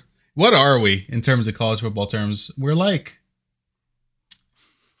 What are we in terms of college football terms? We're like,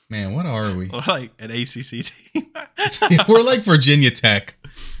 man, what are we? We're like an ACC team. We're like Virginia Tech.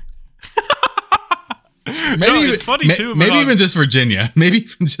 Maybe it's funny too. Maybe even just Virginia. Maybe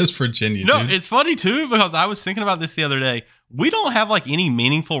even just Virginia. No, dude. It's funny too because I was thinking about this the other day. We don't have like any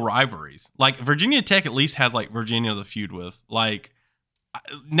meaningful rivalries. Like Virginia Tech at least has like Virginia to feud with. Like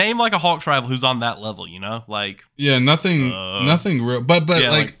name like a Hawks rival who's on that level, Like nothing real. But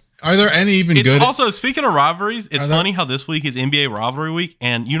yeah, like are there any even it's good? Also, speaking of rivalries, it's funny how this week is NBA rivalry week,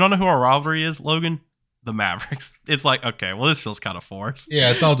 and you don't know who our rivalry is, Logan? The Mavericks. It's like, okay, well, this feels kind of forced. Yeah,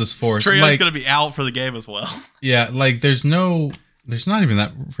 it's all just forced. Trio's going to be out for the game as well. Yeah, like there's not even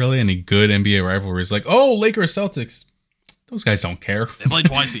that really any good NBA rivalries. Like, oh, Lakers Celtics. Those guys don't care. They play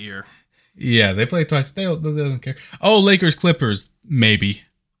twice a year. Yeah, they play twice. They don't care. Oh, Lakers Clippers. Maybe.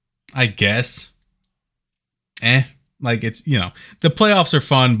 I guess. Like it's, the playoffs are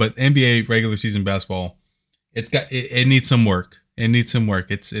fun, but NBA regular season basketball, it needs some work. It needs some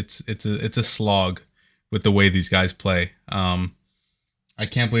work. It's a slog with the way these guys play. I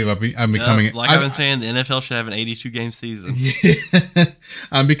can't believe I'm becoming... I've been saying, the NFL should have an 82-game season. Yeah.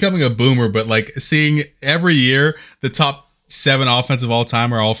 I'm becoming a boomer, but like seeing every year the top 7 offensive all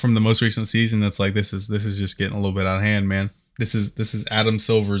time are all from the most recent season. That's like, this is just getting a little bit out of hand, man. This is Adam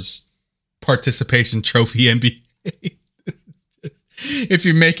Silver's participation trophy NBA. If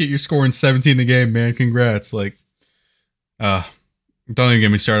you make it, you're scoring 17 a game, man. Congrats. Like, don't even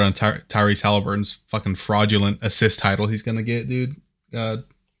get me started on Tyrese Halliburton's fucking fraudulent assist title he's gonna get, dude. God.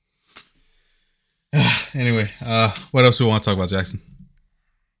 Anyway, what else do we want to talk about, Jackson?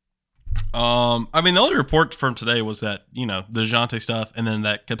 I mean, the only report from today was that, the DeJounte stuff, and then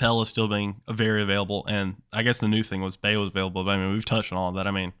that Capella still being very available, and I guess the new thing was Bay was available, but I mean, we've touched on all of that.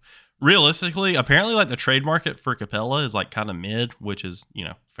 I mean, realistically, apparently, like, the trade market for Capella is, like, kind of mid, which is,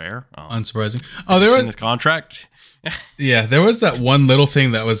 fair. Unsurprising. Oh, there was... this contract... Yeah, there was that one little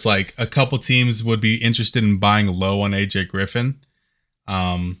thing that was like a couple teams would be interested in buying low on AJ Griffin.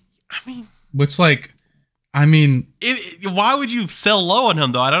 Why would you sell low on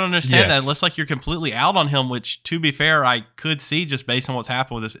him though? I don't understand that unless like you're completely out on him, which to be fair, I could see just based on what's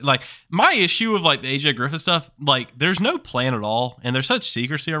happened with this. Like my issue with like the AJ Griffin stuff, like there's no plan at all, and there's such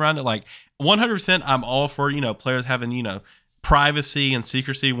secrecy around it. Like 100%, I'm all for players having privacy and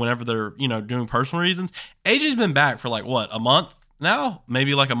secrecy whenever they're doing personal reasons. AJ's been back for like what, a month now,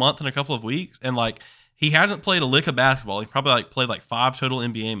 maybe like a month and a couple of weeks, and like he hasn't played a lick of basketball. He probably like played like 5 total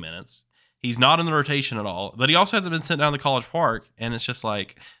NBA minutes. He's not in the rotation at all, but he also hasn't been sent down to College Park, and it's just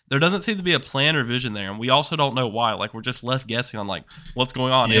like there doesn't seem to be a plan or vision there, and we also don't know why. Like we're just left guessing on like what's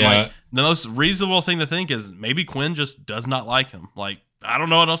going on. Yeah. And like the most reasonable thing to think is maybe Quinn just does not like him. Like I don't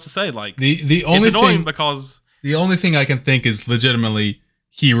know what else to say. Like the only it's annoying thing because. The only thing I can think is legitimately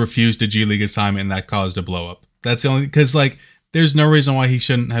he refused a G League assignment and that caused a blow up. That's the only, because like there's no reason why he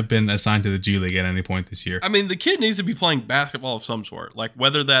shouldn't have been assigned to the G League at any point this year. I mean, the kid needs to be playing basketball of some sort, like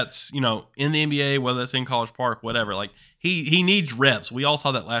whether that's in the NBA, whether that's in College Park, whatever. Like he needs reps. We all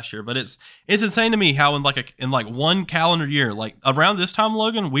saw that last year, but it's insane to me how in one calendar year, like around this time,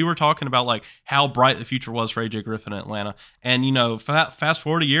 Logan, we were talking about like how bright the future was for AJ Griffin in Atlanta, and fast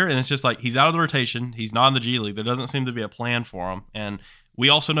forward a year, and it's just like he's out of the rotation. He's not in the G League. There doesn't seem to be a plan for him, and we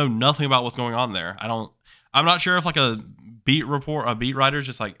also know nothing about what's going on there. I'm not sure if like a beat writer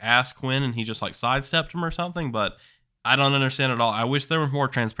just like asked Quinn and he just like sidestepped him or something, but I don't understand at all. I wish there was more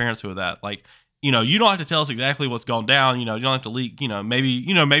transparency with that. Like, you don't have to tell us exactly what's gone down. You don't have to leak,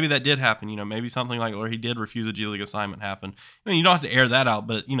 maybe that did happen, maybe something like, or he did refuse a G League assignment happened. I mean, you don't have to air that out,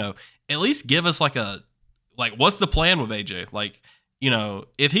 but at least give us like what's the plan with AJ? Like,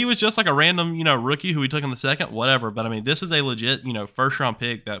 if he was just like a random, rookie who we took in the second, whatever. But I mean, this is a legit, first round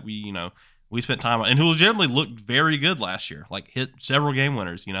pick that we spent time on, and who legitimately looked very good last year. Like hit several game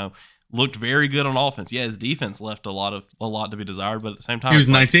winners. Looked very good on offense. Yeah, his defense left a lot to be desired, but at the same time, he was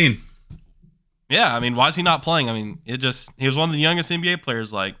 19. Yeah, I mean, why is he not playing? I mean, he was one of the youngest NBA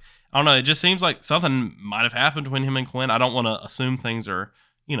players. Like, I don't know. It just seems like something might have happened between him and Quinn. I don't want to assume things are,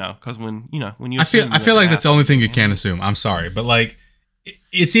 because when you. I feel like that's the only thing you can assume. I'm sorry, but like,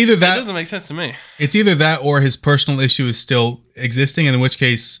 It's either That that doesn't make sense to me. it's either that or his personal issue is still existing, and in which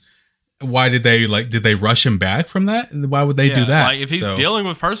case, why did they rush him back from that? Why would they do that? Like if he's dealing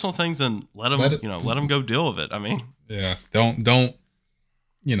with personal things, then let him go deal with it. I mean, yeah, don't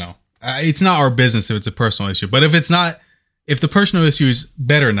it's not our business if it's a personal issue. But if the personal issue is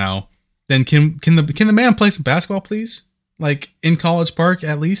better now, then can the man play some basketball, please? Like in College Park,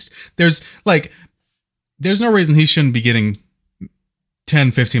 at least. There's no reason he shouldn't be getting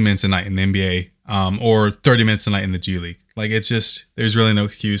 10, 15 minutes a night in the NBA, or 30 minutes a night in the G League. Like it's just, there's really no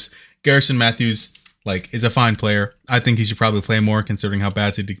excuse. Garrison Matthews, like, is a fine player. I think he should probably play more considering how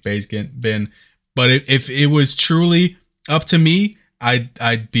bad Saddiq Bey's been. But if it was truly up to me,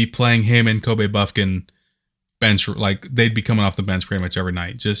 I'd be playing him and Kobe Buffkin bench. Like they'd be coming off the bench pretty much every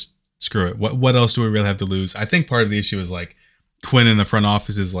night. Just screw it. What else do we really have to lose? I think part of the issue is like Quinn in the front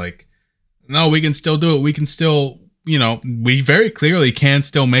office is like, no, we can still do it. We can still, we very clearly can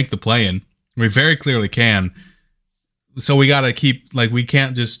still make the play-in. We very clearly can. So we got to keep, like, we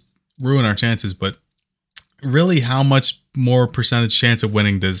can't just ruin our chances. But really, how much more percentage chance of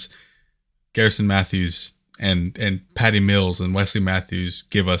winning does Garrison Matthews and Patty Mills and Wesley Matthews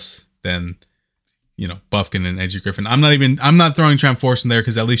give us than, Buffkin and Edgy Griffin? I'm not throwing Trent Forrest in there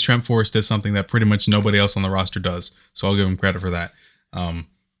because at least Trent Forrest does something that pretty much nobody else on the roster does. So I'll give him credit for that.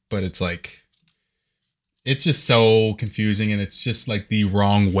 But it's like, it's just so confusing, and it's just like the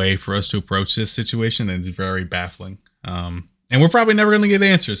wrong way for us to approach this situation. And it's very baffling. And we're probably never going to get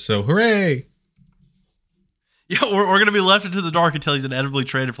answers. So hooray. Yeah, we're going to be left into the dark until he's inevitably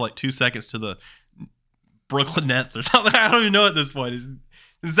traded for like 2 seconds to the Brooklyn Nets or something. I don't even know at this point. It's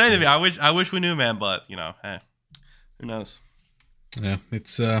insane to me. I wish we knew, man, but hey, who knows? Yeah,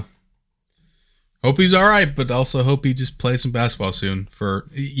 it's hope he's all right, but also hope he just plays some basketball soon for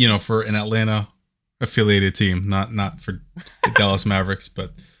an Atlanta affiliated team, not for the Dallas Mavericks.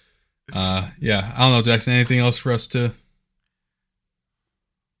 But yeah, I don't know, Jackson. Anything else for us to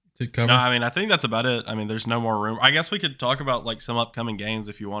cover? No, I mean, I think that's about it. I mean, there's no more room. I guess we could talk about like some upcoming games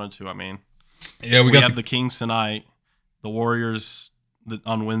if you wanted to. I mean, yeah, we have the Kings tonight, the Warriors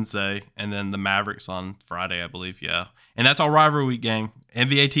on Wednesday, and then the Mavericks on Friday, I believe. Yeah, and that's our rivalry week game.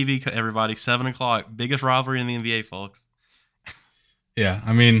 NBA TV, everybody, 7:00, biggest rivalry in the NBA, folks. Yeah,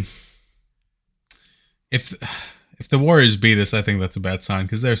 I mean, if the Warriors beat us, I think that's a bad sign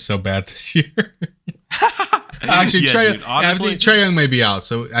because they're so bad this year. Actually, Trae Young may be out,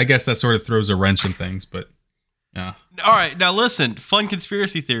 so I guess that sort of throws a wrench in things. But yeah. All right, now listen. Fun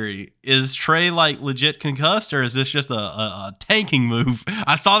conspiracy theory: is Trae like legit concussed, or is this just a tanking move?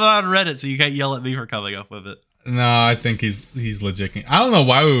 I saw that on Reddit, so you can't yell at me for coming up with it. No, I think he's legit. I don't know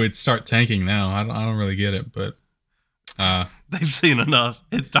why we would start tanking now. I don't really get it, but they've seen enough.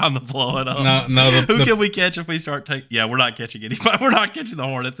 It's time to blow it up. Who can we catch if we start taking? Yeah, we're not catching anybody. We're not catching the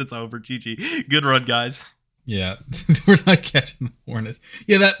Hornets. It's over. GG. Good run, guys. Yeah, we're not catching the Hornets.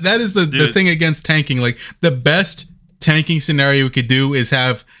 Yeah, that is the thing against tanking. Like the best tanking scenario we could do is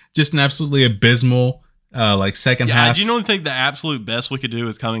have just an absolutely abysmal like second half. I do think the absolute best we could do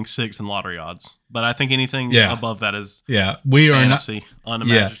is coming sixth in lottery odds. But I think anything above that is we are not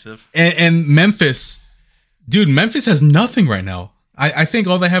unimaginative. Yeah. And Memphis, dude, Memphis has nothing right now. I think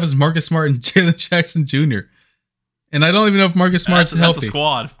all they have is Marcus Smart and Jalen Jackson Jr. And I don't even know if Marcus Smart's healthy.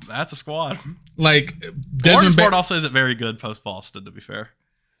 That's a squad. Like Marcus Smart also isn't very good post Boston, to be fair.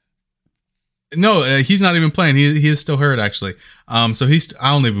 No, he's not even playing. He is still hurt actually. So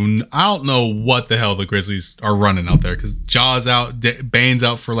I don't know what the hell the Grizzlies are running out there because Jaw's out, Bane's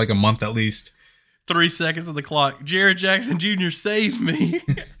out for like a month at least. 3 seconds of the clock. Jared Jackson Jr. saved me.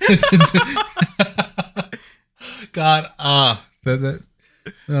 God, that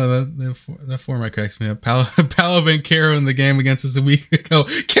format cracks me up. Paolo Banchero in the game against us a week ago.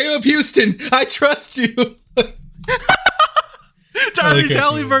 Caleb Houston, I trust you. Tyrese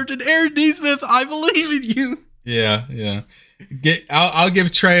Halliburton, Aaron Nesmith, I believe in you. Yeah. I'll give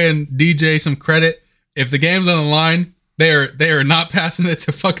Trae and DJ some credit. If the game's on the line, they are not passing it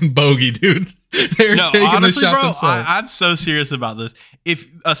to fucking Bogey, dude. They're taking the shot themselves. I'm so serious about this. If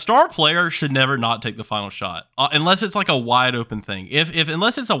a star player should never not take the final shot, unless it's like a wide open thing.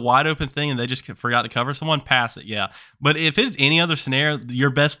 Unless it's a wide open thing and they just forgot to cover someone, pass it. Yeah, but if it's any other scenario, your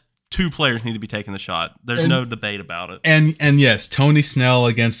best two players need to be taking the shot. There's no debate about it. And yes, Tony Snell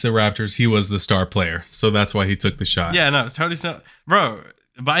against the Raptors, he was the star player, so that's why he took the shot. Yeah, no, Tony Snell, bro.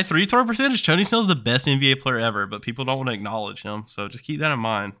 By free throw percentage, Tony Snell is the best NBA player ever, but people don't want to acknowledge him. So just keep that in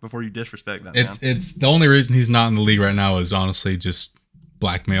mind before you disrespect that. It's the only reason he's not in the league right now is honestly just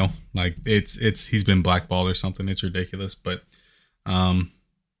blackmail. Like he's been blackballed or something. It's ridiculous. But yeah,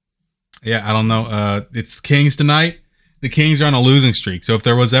 I don't know. It's Kings tonight. the Kings are on a losing streak. So if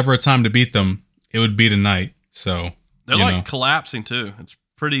there was ever a time to beat them, it would be tonight. So they're like collapsing too. It's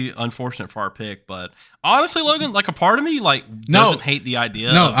pretty unfortunate for our pick, but honestly, Logan, like a part of me doesn't hate the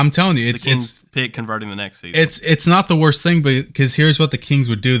idea. No, I'm telling you, it's the Kings pick converting the next season. It's not the worst thing, but because here's what the Kings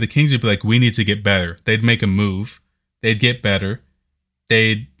would do: the Kings would be like, we need to get better. They'd make a move. They'd get better.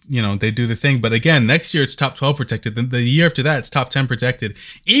 They'd do the thing. But again, next year it's top 12 protected. Then the year after that, it's top 10 protected.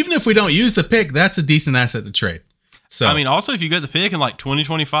 Even if we don't use the pick, that's a decent asset to trade. So I mean, also if you get the pick in like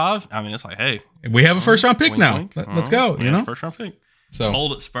 2025, I mean, it's like, hey, we have a first round pick now. Let's go. First round pick. So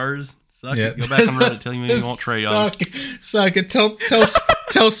hold it, Spurs. Suck it. Go back on Reddit. Tell me you won't Trae Young. Suck it.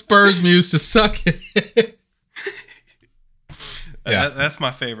 Tell Spurs Muse to suck it. Yeah, that's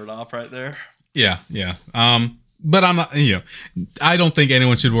my favorite op right there. Yeah. But I'm not. I don't think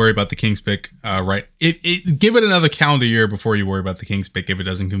anyone should worry about the Kings pick. Right. Give it another calendar year before you worry about the Kings pick if it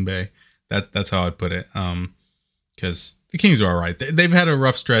doesn't convey. That's how I'd put it. Because the Kings are all right. They've had a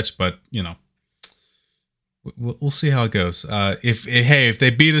rough stretch, but we'll see how it goes. If they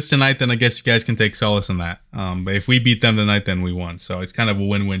beat us tonight, then I guess you guys can take solace in that. But if we beat them tonight, then we won. So it's kind of a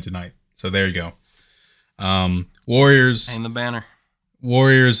win-win tonight. So there you go. Warriors. Hang the banner.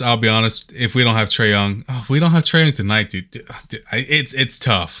 Warriors. I'll be honest. If we don't have Trae Young, we don't have Trae Young tonight, dude. It's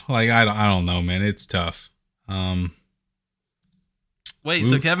tough. Like I don't know, man. It's tough. Wait,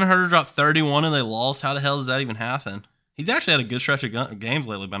 so Kevin Huerter dropped 31 and they lost? How the hell does that even happen? He's actually had a good stretch of games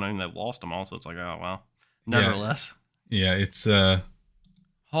lately, but I mean they've lost them all, so it's like, oh wow. Nevertheless. Yeah, it's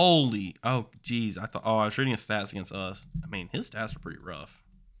holy, oh geez, I was reading his stats against us. I mean, his stats are pretty rough.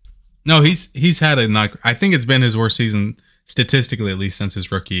 No, he's had I think it's been his worst season statistically, at least since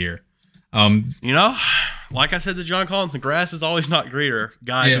his rookie year. Like I said to John Collins, the grass is always not greener.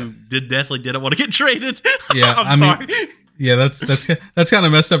 Guy who definitely didn't want to get traded. Yeah, I'm sorry. Yeah, that's kind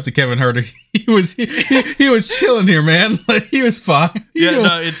of messed up to Kevin Huerter. He was chilling here, man. Like, he was fine.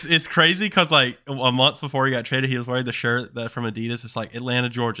 It's crazy because like a month before he got traded, he was wearing the shirt that from Adidas. It's like Atlanta,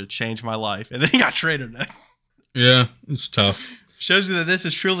 Georgia, changed my life, and then he got traded. Yeah, it's tough. Shows you that this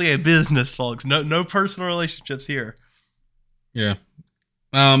is truly a business, folks. No personal relationships here. Yeah.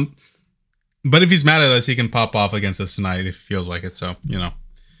 But if he's mad at us, he can pop off against us tonight if he feels like it. So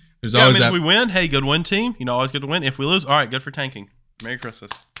there's always that. If we win, hey, good win team. Always good to win. If we lose, all right, good for tanking. Merry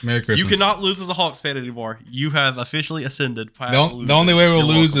Christmas. Merry Christmas. You cannot lose as a Hawks fan anymore. You have officially ascended. The only way we'll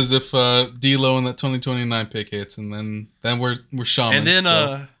lose is if D'Lo and that 2029 pick hits, and then we're shaman. And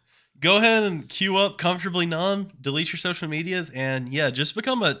then go ahead and queue up Comfortably Numb, delete your social medias, and just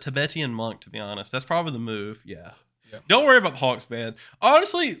become a Tibetan monk, to be honest. That's probably the move. Yeah. Don't worry about the Hawks, man.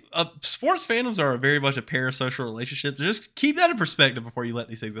 Honestly, sports fandoms are very much a parasocial relationship. Just keep that in perspective before you let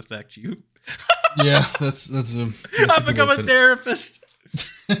these things affect you. Yeah, that's I've become a therapist.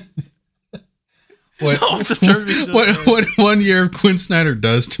 What 1 year of Quinn Snyder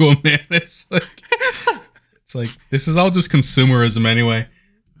does to a man? It's like this is all just consumerism anyway.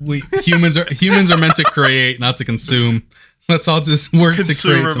 Humans are meant to create, not to consume. Let's all just work to create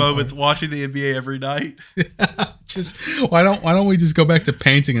consumer moments. Watching the NBA every night. Just why don't we just go back to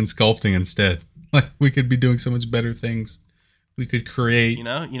painting and sculpting instead? Like we could be doing so much better things. We could create.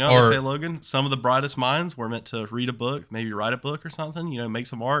 What they say, Logan. Some of the brightest minds were meant to read a book, maybe write a book or something. Make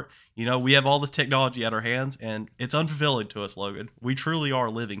some art. We have all this technology at our hands, and it's unfulfilling to us, Logan. We truly are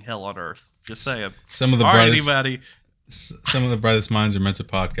living hell on earth. Just saying. Some of the brightest minds are meant to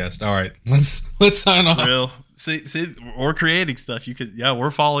podcast. All right, let's sign off. Real. See, we're creating stuff.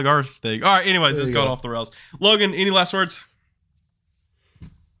 We're following our thing. All right, anyways, it's going off the rails. Logan, any last words?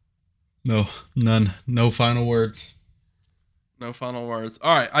 No, none. No final words. No final words.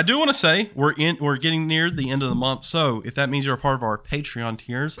 All right, I do want to say we're getting near the end of the month, so if that means you're a part of our Patreon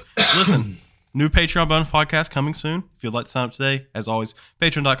tiers, listen, new Patreon bonus podcast coming soon. If you'd like to sign up today, as always,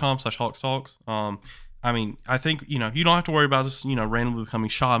 patreon.com/HawksTalks. I think, you don't have to worry about this, randomly becoming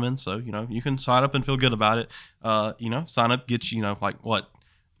shaman. So, you can sign up and feel good about it. Sign up, gets you,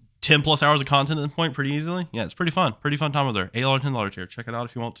 10 plus hours of content at the point pretty easily. Yeah, it's pretty fun. Pretty fun time over there. $8, $10 tier. Check it out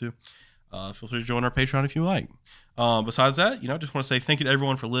if you want to. Feel free to join our Patreon if you like. Besides that, just want to say thank you to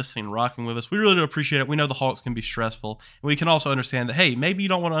everyone for listening and rocking with us. We really do appreciate it. We know the Hawks can be stressful, and we can also understand that, hey, maybe you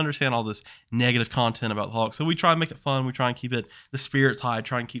don't want to understand all this negative content about the Hawks. So we try and make it fun. We try and keep the spirits high,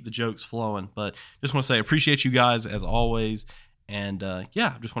 try and keep the jokes flowing. But just want to say appreciate you guys as always. And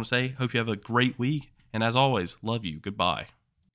just want to say hope you have a great week. And as always, love you. Goodbye.